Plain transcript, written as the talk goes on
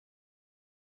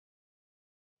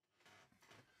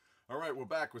All right, we're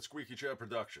back with Squeaky Chair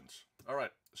Productions. All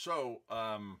right, so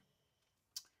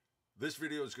this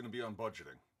video is going to be on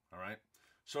budgeting. All right,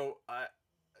 so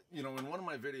in one of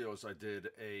my videos, I did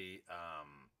a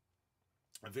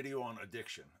video on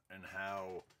addiction and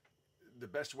how the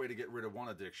best way to get rid of one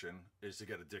addiction is to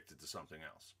get addicted to something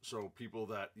else. So people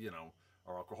that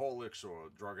are alcoholics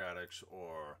or drug addicts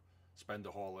or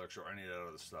spendaholics or any of that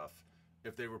other stuff,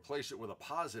 if they replace it with a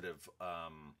positive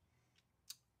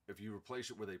if you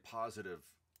replace it with a positive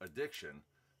addiction,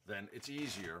 then it's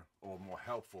easier or more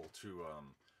helpful to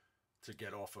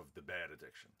get off of the bad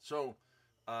addiction. So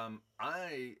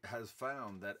I have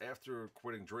found that after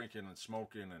quitting drinking and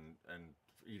smoking and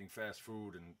eating fast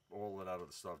food and all that other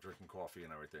stuff, drinking coffee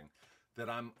and everything, that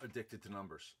I'm addicted to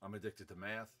numbers. I'm addicted to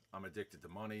math. I'm addicted to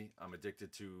money. I'm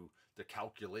addicted to the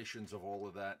calculations of all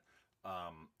of that.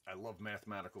 I love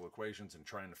mathematical equations and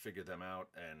trying to figure them out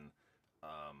and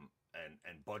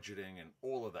budgeting and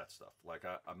all of that stuff. Like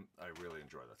I really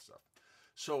enjoy that stuff.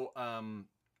 So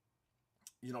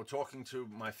talking to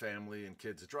my family and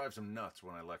kids, it drives them nuts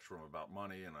when I lecture them about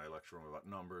money and I lecture them about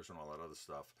numbers and all that other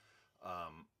stuff.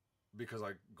 Because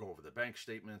I go over the bank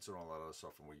statements and all that other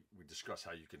stuff, and we discuss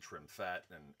how you can trim fat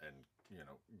and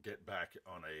get back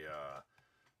on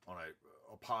a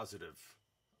positive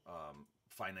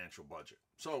financial budget.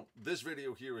 So this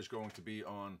video here is going to be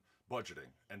on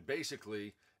budgeting and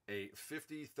basically a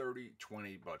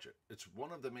 50-30-20 budget. It's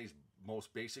one of the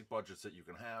most basic budgets that you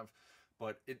can have,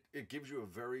 but it gives you a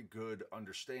very good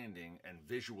understanding and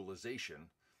visualization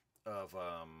of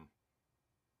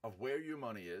where your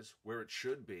money is, where it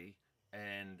should be,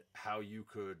 and how you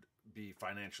could be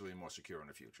financially more secure in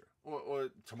the future or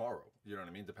tomorrow, you know what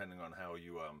I mean, depending on how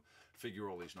you figure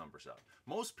all these numbers out.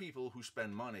 Most people who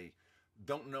spend money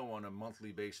don't know on a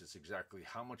monthly basis exactly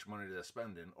how much money they're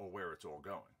spending or where it's all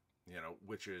going,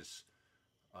 which is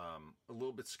a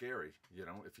little bit scary,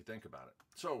 if you think about it.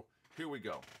 So here we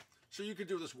go. So you could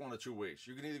do this one of two ways.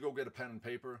 You can either go get a pen and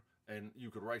paper and you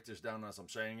could write this down as I'm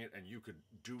saying it, and you could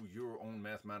do your own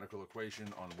mathematical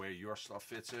equation on where your stuff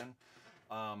fits in.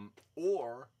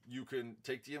 Or you can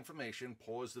take the information,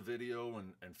 pause the video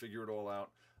and figure it all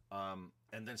out,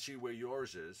 and then see where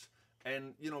yours is.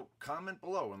 And, comment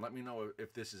below and let me know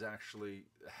if this has actually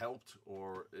helped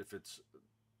or if it's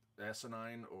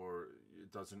asinine or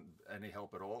it doesn't any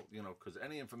help at all, because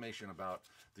any information about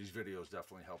these videos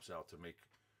definitely helps out to make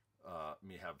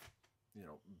me have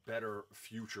better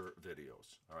future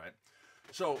videos. All right.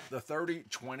 So the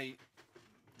 50-30-20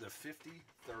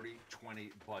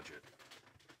 budget.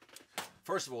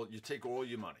 First of all, you take all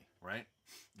your money, right?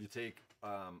 You take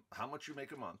how much you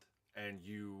make a month and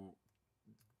you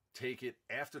take it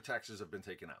after taxes have been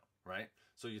taken out, right?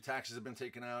 So your taxes have been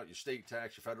taken out, your state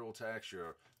tax, your federal tax,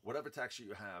 your whatever tax that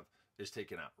you have is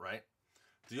taken out, right?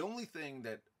 The only thing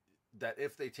that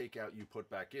if they take out, you put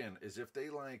back in is if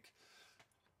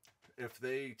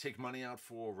they take money out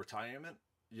for retirement,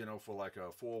 for like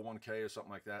a 401k or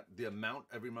something like that, the amount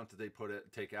every month that they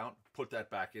take out, put that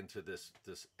back into this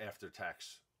after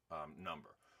tax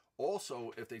number.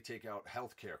 Also, if they take out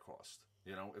healthcare costs,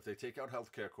 if they take out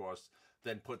healthcare costs,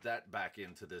 then put that back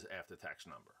into this after tax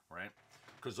number, right?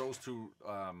 Because those two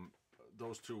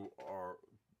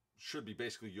should be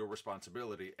basically your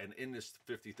responsibility. And in this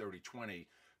 50-30-20,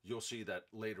 you'll see that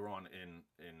later on in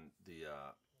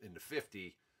the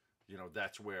 50.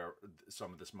 That's where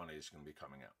some of this money is going to be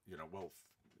coming out. Well,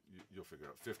 you'll figure it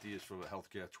out. 50 is for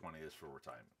healthcare, 20 is for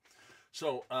retirement.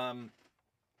 So,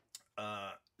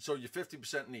 so your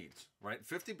 50% needs, right?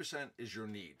 50% is your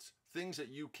needs. Things that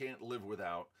you can't live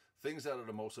without, things that are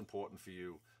the most important for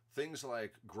you, things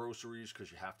like groceries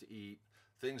because you have to eat,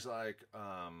 things like,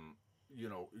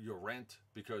 your rent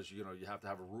because, you have to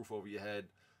have a roof over your head,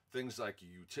 things like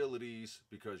your utilities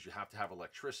because you have to have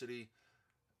electricity.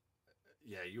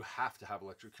 Yeah, you have to have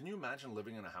electricity. Can you imagine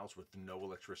living in a house with no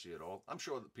electricity at all? I'm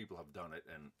sure that people have done it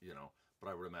and, but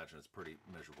I would imagine it's pretty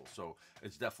miserable. So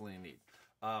it's definitely a need.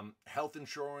 Health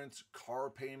insurance,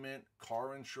 car payment,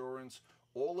 car insurance,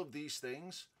 all of these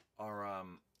things are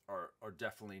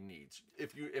definitely needs.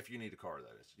 If you need a car,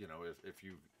 that is, if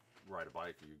you ride a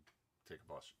bike or you take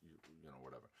a bus,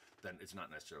 whatever, then it's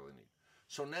not necessarily a need.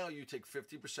 So now you take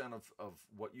 50% of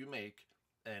what you make,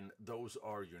 and those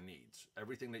are your needs.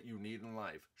 Everything that you need in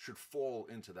life should fall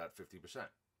into that 50%.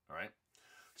 All right.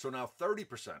 So now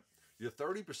 30%. Your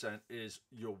 30% is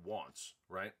your wants,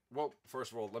 right? Well,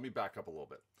 first of all, let me back up a little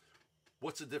bit.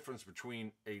 What's the difference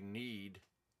between a need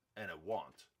and a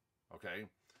want? Okay.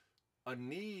 A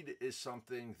need is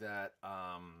something that,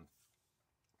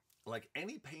 like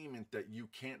any payment that you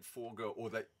can't forego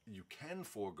or that you can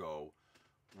forego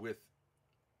with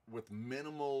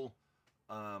minimal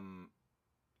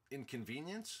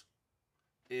Inconvenience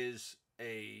is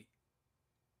a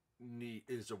need,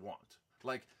 is a want.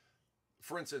 Like,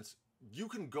 for instance, you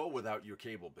can go without your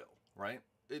cable bill, right?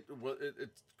 It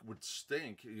would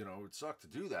stink, you know, it would suck to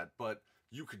do that, but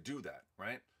you could do that,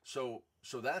 right? So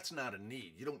that's not a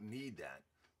need. You don't need that.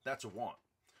 That's a want.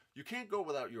 You can't go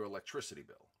without your electricity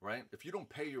bill, right? If you don't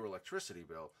pay your electricity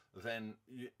bill, then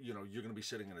you know you're going to be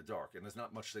sitting in the dark, and there's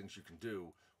not much things you can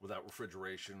do without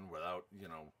refrigeration, without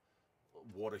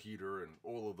water heater, and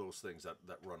all of those things that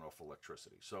run off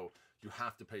electricity. So you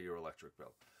have to pay your electric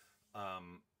bill.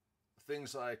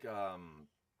 Things like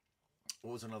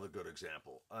what was another good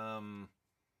example?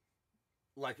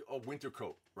 Like a winter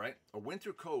coat, right? A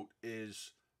winter coat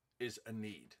is a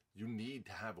need. You need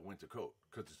to have a winter coat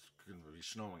because it's going to be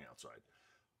snowing outside.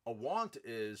 A want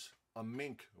is a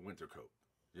mink winter coat.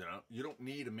 You know, you don't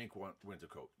need a mink winter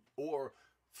coat or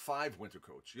 5 winter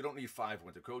coats. You don't need 5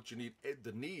 winter coats. You need,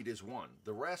 the need is one.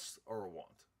 The rest are a want.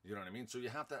 You know what I mean? So you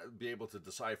have to be able to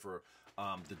decipher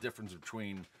the difference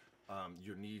between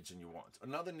your needs and your wants.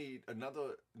 Another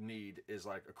need is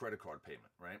like a credit card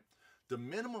payment, right? The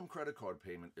minimum credit card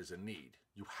payment is a need.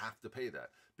 You have to pay that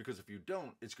because if you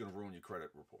don't, it's going to ruin your credit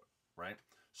report, right?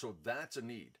 So that's a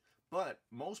need. But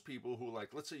most people who,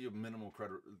 like, let's say your minimum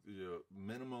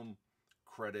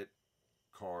credit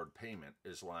card payment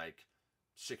is like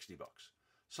 $60.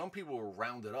 Some people will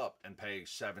round it up and pay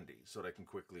 70 so they can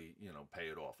quickly, pay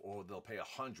it off, or they'll pay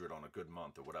 100 on a good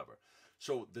month or whatever.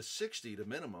 So the 60, the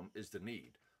minimum, is the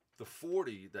need. The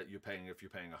 40 that you're paying, if you're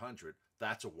paying 100,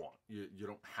 that's a want. You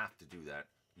don't have to do that.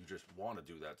 You just want to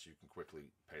do that so you can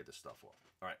quickly pay this stuff off.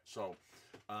 All right. So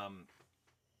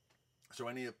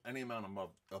any amount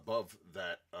above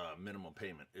that minimum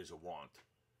payment is a want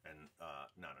and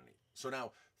not a need. So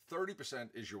now 30%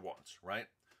 is your wants, right?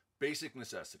 Basic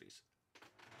necessities,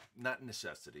 not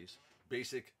necessities,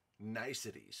 basic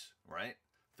niceties, right?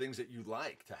 Things that you'd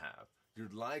like to have.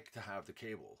 You'd like to have the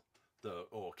cable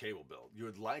bill. You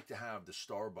would like to have the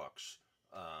Starbucks,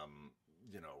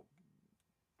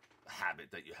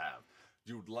 habit that you have.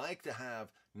 You'd like to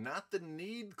have not the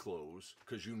need clothes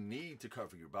because you need to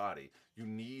cover your body. You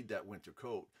need that winter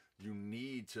coat. You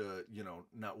need to,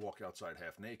 not walk outside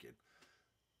half naked.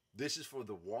 This is for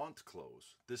the want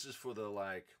clothes. This is for the,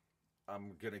 like,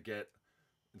 I'm going to get,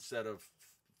 instead of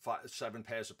 7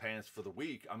 pairs of pants for the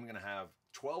week, I'm going to have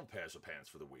 12 pairs of pants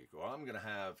for the week. Or I'm going to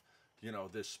have,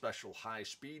 this special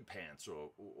high-speed pants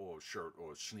or shirt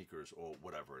or sneakers or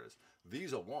whatever it is.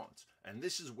 These are wants. And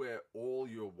this is where all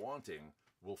your wanting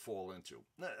will fall into.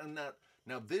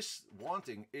 Now, this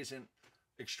wanting isn't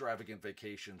extravagant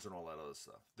vacations and all that other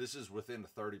stuff. This is within the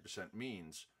 30%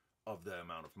 means of the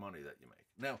amount of money that you make.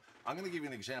 Now, I'm going to give you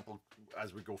an example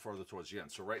as we go further towards the end.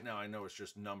 So right now, I know it's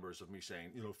just numbers of me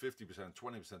saying, 50%, 20%,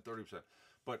 30%.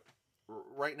 But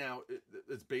right now,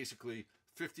 it's basically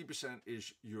 50%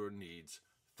 is your needs,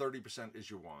 30% is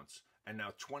your wants, and now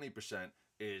 20%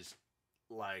 is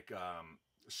like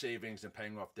savings and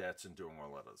paying off debts and doing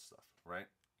all that other stuff, right?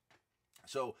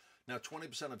 So now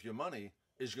 20% of your money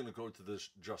is going to go to this,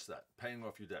 just that, paying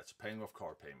off your debts, paying off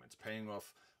car payments, paying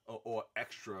off or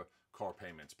extra car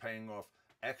payments, paying off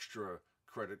extra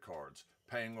credit cards,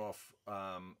 paying off,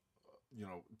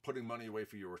 putting money away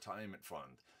for your retirement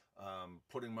fund,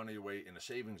 putting money away in a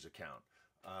savings account,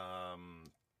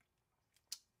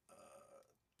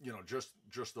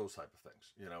 just those type of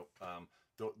things,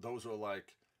 those are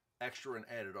like extra and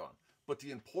added on. But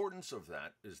the importance of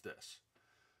that is this.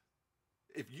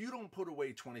 If you don't put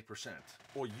away 20%,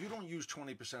 or you don't use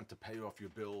 20% to pay off your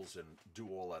bills and do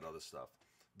all that other stuff,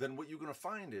 then what you're going to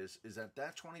find is that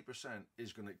 20%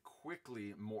 is going to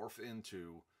quickly morph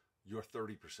into your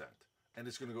 30%. And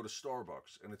it's going to go to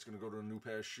Starbucks, and it's going to go to a new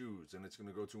pair of shoes, and it's going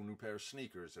to go to a new pair of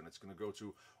sneakers, and it's going to go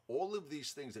to all of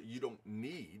these things that you don't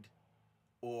need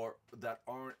or that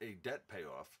aren't a debt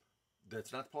payoff.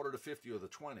 That's not part of the 50 or the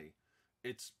 20.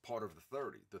 It's part of the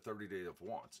 30 day of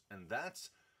wants. And that's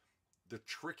the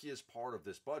trickiest part of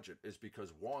this budget, is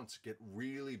because wants get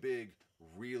really big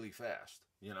really fast.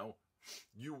 You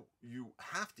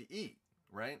have to eat,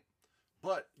 right?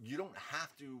 But you don't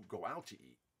have to go out to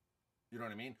eat. You know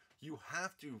what I mean? You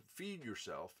have to feed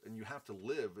yourself, and you have to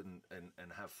live and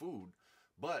have food,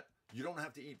 but you don't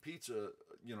have to eat pizza,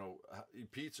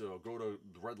 or go to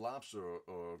Red Lobster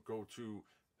or go to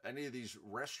any of these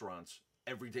restaurants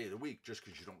every day of the week just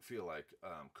because you don't feel like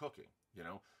cooking.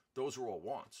 Those are all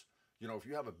wants. If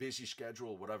you have a busy schedule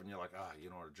or whatever, and you're like,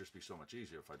 it'd just be so much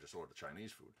easier if I just ordered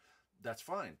Chinese food. That's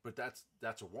fine, but that's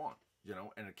a want,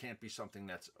 and it can't be something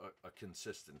that's a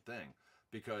consistent thing,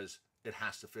 because it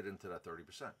has to fit into that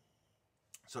 30%.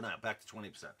 So now back to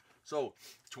 20%. So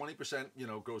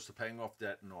 20%, goes to paying off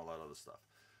debt and all that other stuff.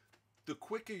 The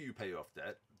quicker you pay off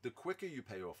debt, the quicker you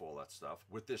pay off all that stuff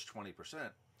with this 20%,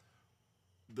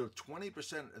 the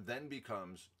 20% then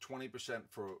becomes 20%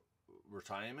 for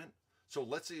retirement. So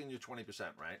let's say in your 20%,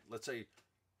 right? Let's say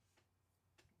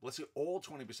all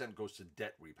 20% goes to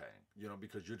debt repaying,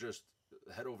 because you're just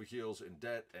head over heels in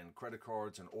debt and credit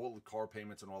cards and all the car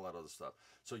payments and all that other stuff.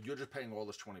 So you're just paying all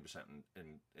this 20%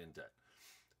 in debt.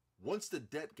 Once the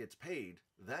debt gets paid,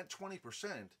 that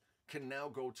 20% can now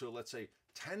go to, let's say,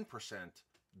 10%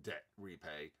 debt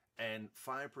repay and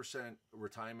 5%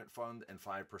 retirement fund and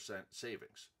 5%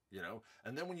 savings,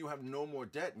 And then when you have no more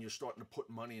debt and you're starting to put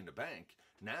money in the bank,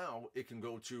 now it can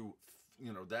go to,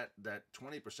 that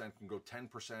 20% can go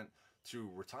 10% to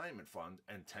retirement fund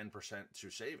and 10%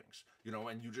 to savings,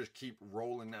 and you just keep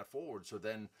rolling that forward. So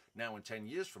then now in 10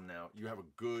 years from now, you have a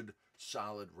good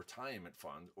solid retirement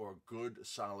fund or a good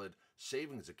solid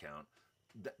savings account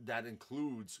that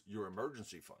includes your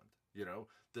emergency fund.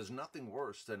 There's nothing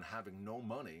worse than having no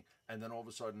money and then all of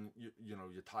a sudden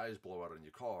your tires blow out on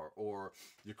your car, or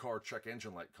your car check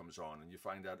engine light comes on and you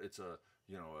find out it's a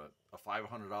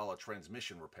 $500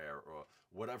 transmission repair or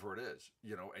whatever it is,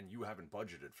 and you haven't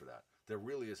budgeted for that. There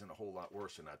really isn't a whole lot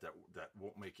worse than that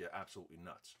won't make you absolutely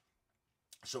nuts.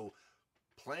 So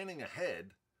planning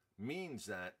ahead means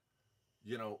that,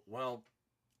 well,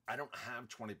 I don't have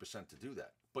 20% to do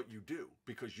that, but you do,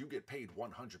 because you get paid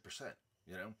 100%,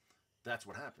 That's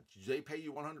what happens. They pay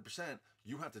you 100%.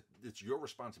 It's your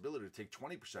responsibility to take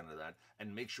 20% of that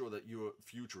and make sure that your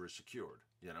future is secured,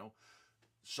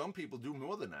 Some people do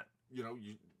more than that.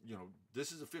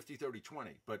 This is a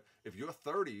 50-30-20, but if your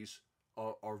 30s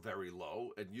are very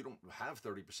low and you don't have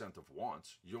 30% of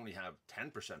wants, you only have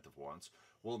 10% of wants,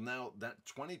 well, now that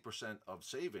 20% of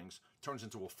savings turns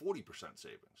into a 40%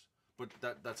 savings. But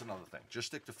that's another thing. Just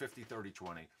stick to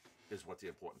 50-30-20 is what the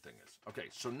important thing is. Okay,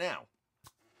 so now,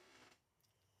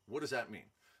 what does that mean?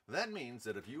 That means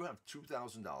that if you have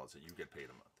 $2,000 that you get paid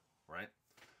a month, right?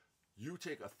 You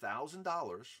take $1,000,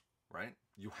 right?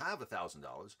 You have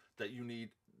 $1,000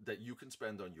 that you can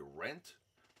spend on your rent,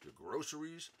 your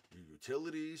groceries, your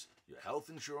utilities, your health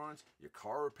insurance, your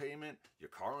car payment, your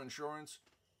car insurance,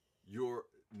 your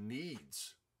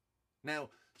needs. Now,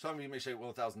 some of you may say,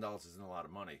 well, $1,000 isn't a lot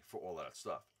of money for all that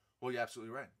stuff. Well, you're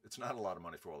absolutely right. It's not a lot of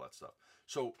money for all that stuff.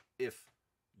 So if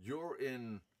you're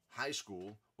in high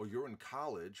school or you're in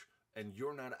college and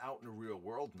you're not out in the real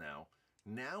world now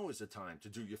is the time to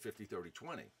do your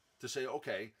 50-30-20, to say,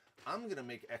 okay, I'm going to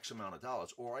make X amount of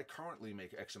dollars, or I currently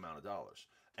make X amount of dollars.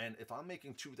 And if I'm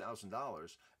making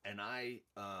 $2,000 and I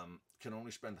can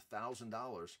only spend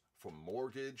 $1,000 for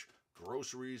mortgage,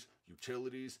 groceries,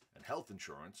 utilities, and health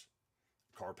insurance,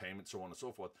 car payment, so on and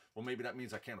so forth, well, maybe that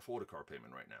means I can't afford a car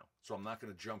payment right now. So I'm not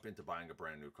going to jump into buying a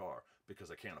brand new car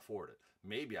because I can't afford it.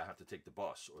 Maybe I have to take the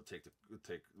bus or take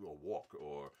a walk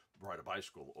or ride a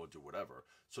bicycle or do whatever.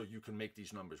 So you can make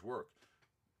these numbers work.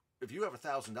 If you have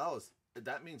 $1,000,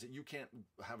 that means that you can't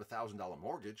have $1,000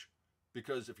 mortgage,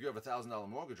 because if you have $1,000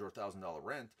 mortgage or $1,000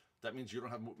 rent, that means you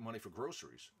don't have money for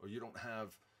groceries, or you don't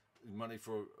have money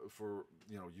for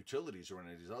utilities or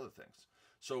any of these other things.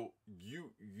 So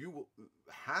you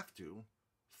have to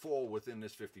fall within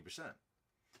this 50%.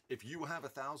 If you have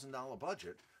 $1,000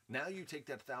 budget, now you take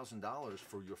that $1,000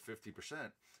 for your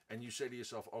 50% and you say to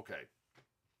yourself, okay,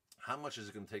 how much is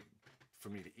it going to take for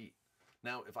me to eat?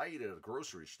 Now, if I eat at a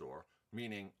grocery store,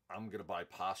 meaning I'm going to buy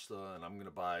pasta and I'm going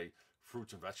to buy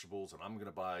fruits and vegetables and I'm going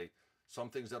to buy some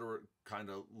things that are kind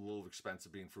of a little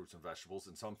expensive being fruits and vegetables,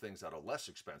 and some things that are less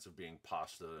expensive being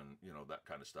pasta and that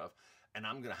kind of stuff, and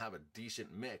I'm going to have a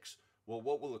decent mix. Well,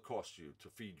 what will it cost you to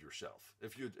feed yourself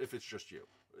if it's just you?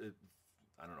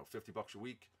 I don't know, $50 a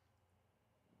week,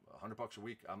 $100 a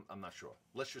week. I'm not sure.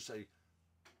 Let's just say,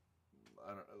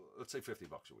 let's say $50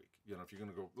 a week. If you're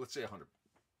going to go, let's say 100.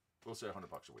 We'll say $100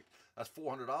 a week. That's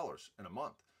 $400 in a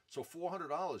month. So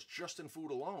 $400 just in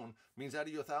food alone means out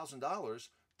of your $1,000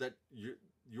 that you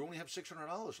only have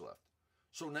 $600 left.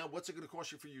 So now what's it going to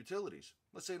cost you for utilities?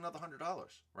 Let's say another $100,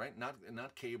 right?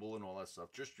 Not cable and all that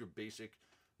stuff, just your basic,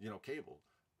 cable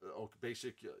or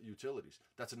basic utilities.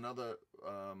 That's another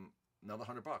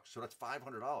 $100. So that's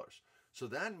 $500. So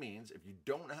that means if you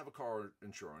don't have a car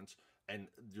insurance and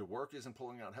your work isn't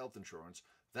pulling out health insurance,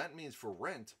 that means for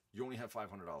rent, you only have $500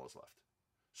 left.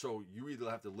 So you either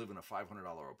have to live in a $500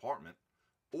 apartment,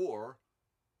 or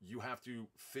you have to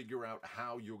figure out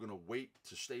how you're going to wait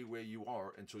to stay where you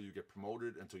are until you get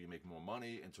promoted, until you make more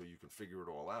money, until you can figure it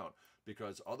all out,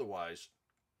 because otherwise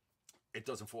it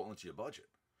doesn't fall into your budget.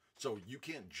 So you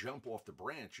can't jump off the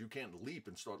branch. You can't leap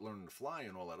and start learning to fly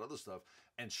and all that other stuff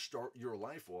and start your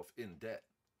life off in debt.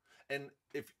 And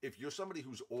if you're somebody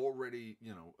who's already,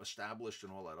 established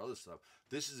and all that other stuff,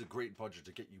 this is a great budget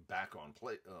to get you back on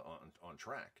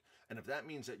track. And if that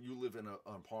means that you live in an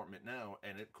apartment now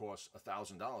and it costs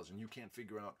 $1,000 and you can't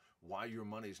figure out why your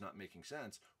money is not making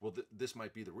sense, well, this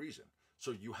might be the reason.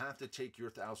 So you have to take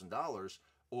your $1,000,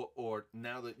 or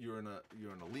now that you're in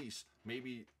a lease,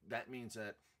 maybe that means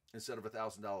that instead of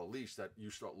 $1,000 lease, that you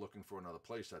start looking for another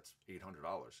place that's $800,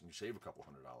 and you save a couple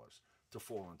 $100 to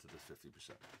fall into this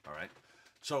 50%. All right,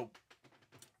 so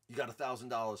you got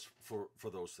 $1,000 for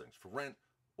those things, for rent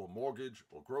or mortgage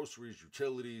or groceries,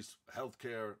 utilities,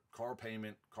 healthcare, car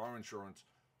payment, car insurance.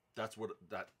 That's what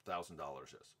that $1,000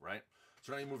 is, right?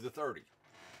 So now you move to $30,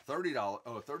 30%.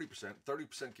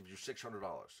 30% gives you $600.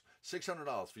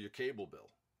 $600 for your cable bill,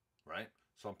 right?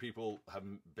 Some people have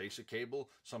basic cable.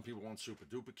 Some people want super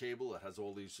duper cable that has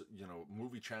all these,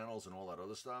 movie channels and all that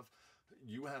other stuff.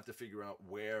 You have to figure out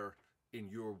where in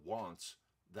your wants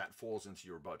that falls into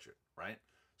your budget, right?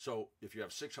 So if you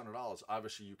have $600,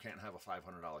 obviously you can't have a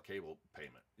 $500 cable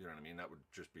payment. You know what I mean? That would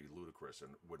just be ludicrous and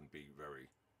wouldn't be very,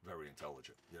 very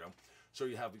intelligent, So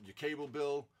you have your cable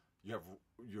bill, you have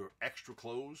your extra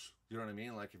clothes, you know what I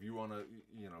mean? Like if you want to,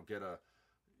 get a,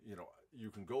 you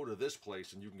can go to this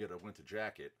place and you can get a winter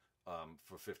jacket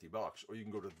for $50, or you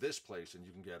can go to this place and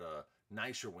you can get a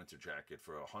nicer winter jacket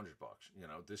for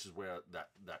 $100. This is where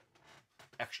that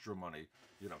extra money,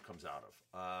 comes out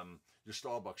of. Your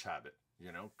Starbucks habit,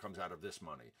 comes out of this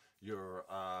money. Your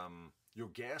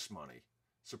gas money,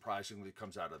 surprisingly,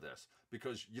 comes out of this,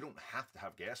 because you don't have to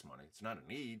have gas money. It's not a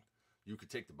need. You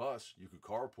could take the bus, you could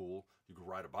carpool, you could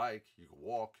ride a bike, you could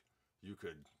walk, you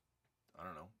could, I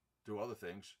don't know, do other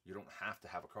things. You don't have to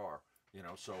have a car,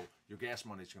 so your gas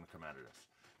money is going to come out of this.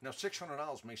 Now,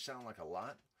 $600 may sound like a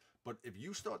lot, but if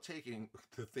you start taking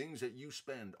the things that you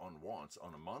spend on wants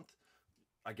on a month,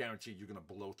 I guarantee you're going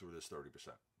to blow through this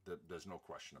 30%. There's no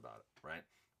question about it, right?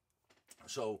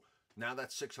 So now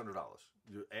that's $600.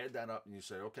 You add that up and you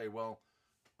say, okay, well,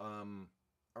 all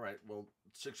right, well,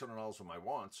 $600 for my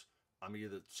wants. I'm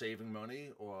either saving money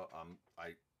or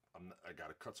I got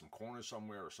to cut some corners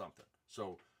somewhere or something.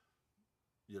 So,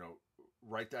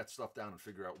 write that stuff down and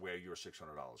figure out where your $600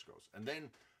 goes. And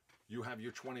then you have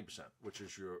your 20%, which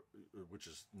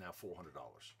is now $400,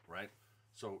 right?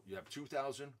 So you have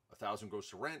 $2,000, $1,000 goes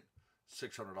to rent,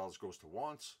 $600 goes to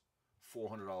wants,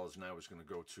 $400 now is going to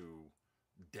go to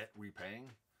debt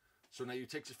repaying. So now you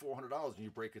take the $400 and you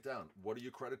break it down. What are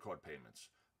your credit card payments?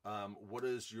 What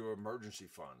is your emergency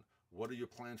fund? What are your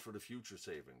plans for the future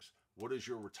savings? What is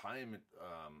your retirement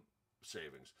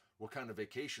savings? What kind of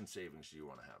vacation savings do you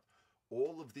want to have?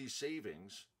 All of these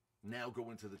savings now go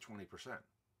into the 20%,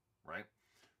 right?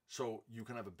 So you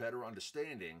can have a better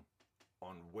understanding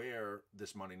on where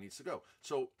this money needs to go.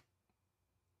 So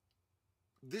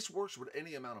this works with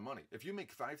any amount of money. If you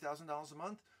make $5,000 a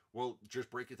month, well,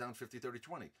 just break it down 50, 30,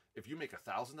 20. If you make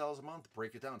 $1,000 a month,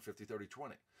 break it down 50, 30,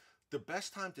 20. The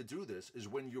best time to do this is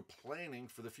when you're planning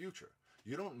for the future.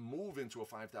 You don't move into a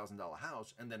 $5,000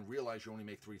 house and then realize you only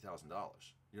make $3,000.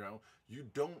 You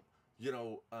don't,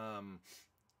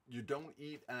 you don't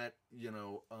eat at,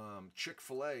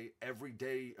 Chick-fil-A every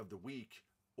day of the week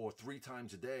or 3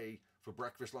 times a day for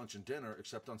breakfast, lunch, and dinner,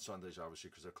 except on Sundays, obviously,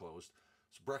 because they're closed.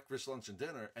 It's breakfast, lunch, and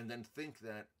dinner, and then think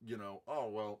that, oh,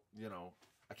 well,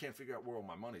 I can't figure out where all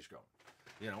my money's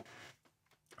going,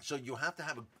 So you have to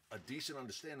have a decent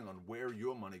understanding on where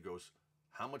your money goes,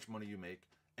 how much money you make,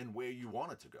 and where you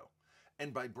want it to go.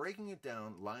 And by breaking it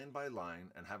down line by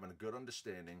line and having a good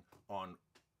understanding on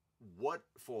what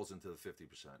falls into the 50%,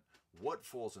 what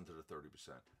falls into the 30%,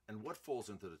 and what falls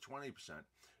into the 20%,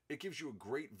 it gives you a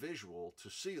great visual to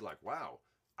see, like, wow,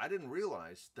 I didn't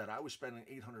realize that I was spending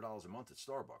 $800 a month at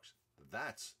Starbucks.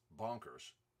 That's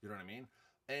bonkers. You know what I mean?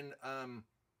 And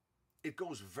it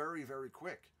goes very, very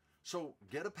quick. So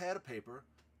get a pad of paper,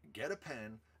 get a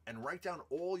pen, and write down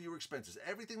all your expenses,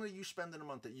 everything that you spend in a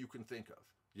month that you can think of,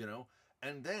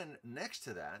 And then next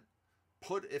to that,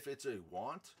 put if it's a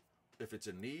want, if it's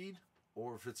a need,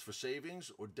 or if it's for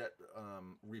savings or debt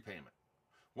repayment.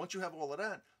 Once you have all of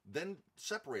that, then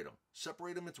separate them.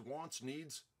 Separate them into wants,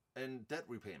 needs, and debt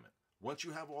repayment. Once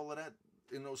you have all of that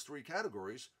in those 3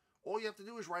 categories, all you have to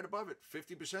do is write above it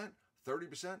 50%,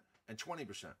 30%, and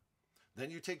 20%. Then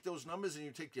you take those numbers and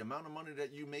you take the amount of money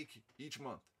that you make each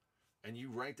month, and you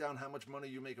write down how much money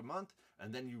you make a month,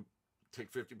 and then you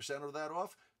take 50% of that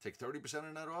off, take 30%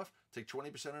 of that off, take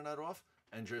 20% of that off,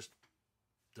 and just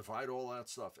divide all that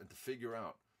stuff and to figure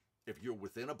out if you're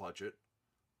within a budget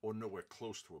or nowhere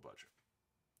close to a budget.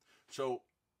 So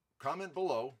comment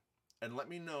below and let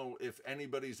me know if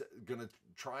anybody's going to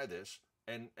try this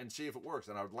and see if it works.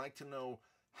 And I would like to know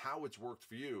how it's worked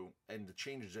for you and the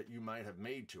changes that you might have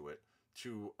made to it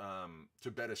to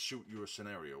better suit your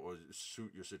scenario or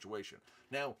suit your situation.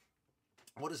 Now,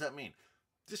 what does that mean?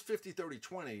 This 50, 30,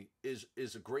 20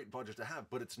 is a great budget to have,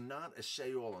 but it's not a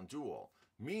say all and do all.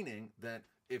 Meaning that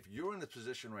if you're in a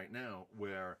position right now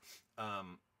where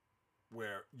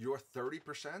your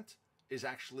 30% is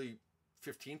actually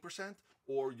 15%,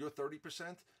 or your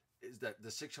 30% is that the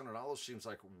 $600 seems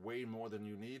like way more than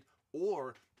you need,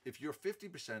 or if your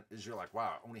 50% is you're like,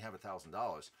 wow, I only have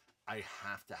 $1,000, I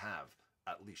have to have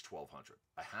at least 1,200.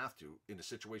 I have to in the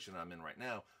situation I'm in right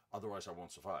now, otherwise I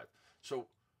won't survive. So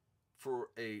for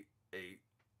a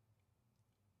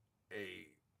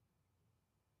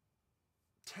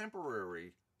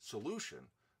temporary solution,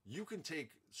 you can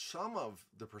take some of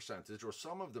the percentage or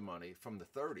some of the money from the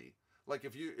 30. Like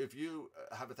if you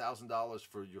have $1,000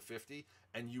 for your 50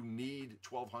 and you need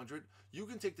 1,200, you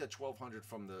can take that 1,200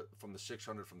 from the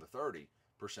 600 from the 30%,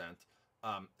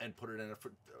 and put it in a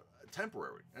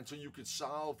temporary, and so you could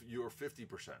solve your 50%.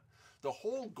 The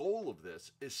whole goal of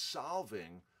this is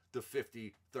solving the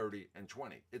 50, 30, and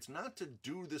 20. It's not to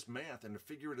do this math and to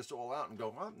figure this all out and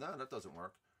go, oh, no, that doesn't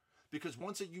work. Because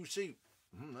once you see,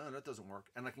 no, that doesn't work.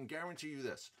 And I can guarantee you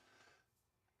this.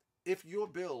 If your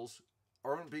bills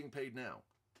aren't being paid now,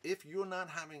 if you're not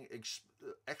having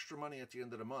extra money at the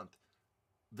end of the month,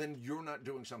 then you're not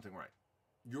doing something right.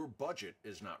 Your budget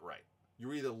is not right.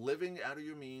 You're either living out of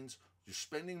your means, you're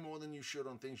spending more than you should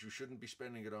on things you shouldn't be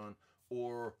spending it on,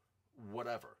 or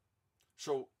whatever.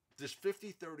 So this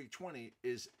 50, 30, 20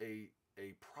 is a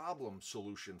problem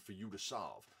solution for you to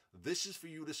solve. This is for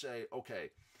you to say, okay,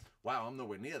 wow, I'm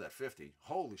nowhere near that 50.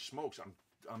 Holy smokes,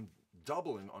 I'm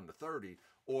doubling on the 30.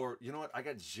 Or, you know what, I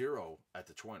got 0 at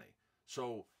the 20.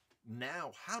 So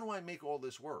now, how do I make all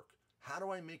this work? How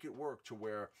do I make it work to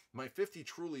where my 50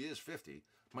 truly is 50,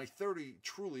 my 30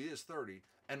 truly is 30,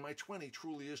 and my 20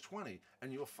 truly is 20?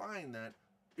 And you'll find that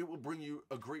it will bring you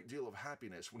a great deal of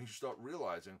happiness when you start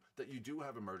realizing that you do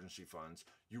have emergency funds.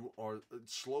 You are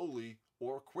slowly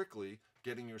or quickly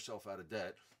getting yourself out of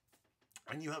debt.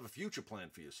 And you have a future plan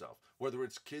for yourself, whether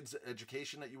it's kids'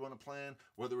 education that you want to plan,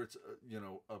 whether it's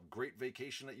a great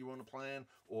vacation that you want to plan,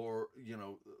 or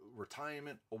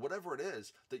retirement, or whatever it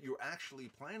is that you're actually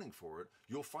planning for it.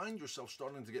 You'll find yourself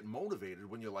starting to get motivated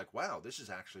when you're like, wow, this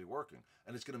is actually working,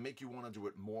 and it's going to make you want to do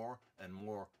it more and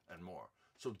more and more.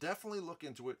 So definitely look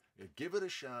into it, give it a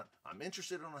shot. I'm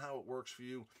interested in how it works for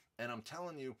you, and I'm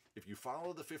telling you, if you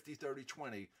follow the 50, 30,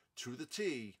 20 to the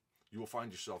T, you will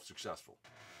find yourself successful.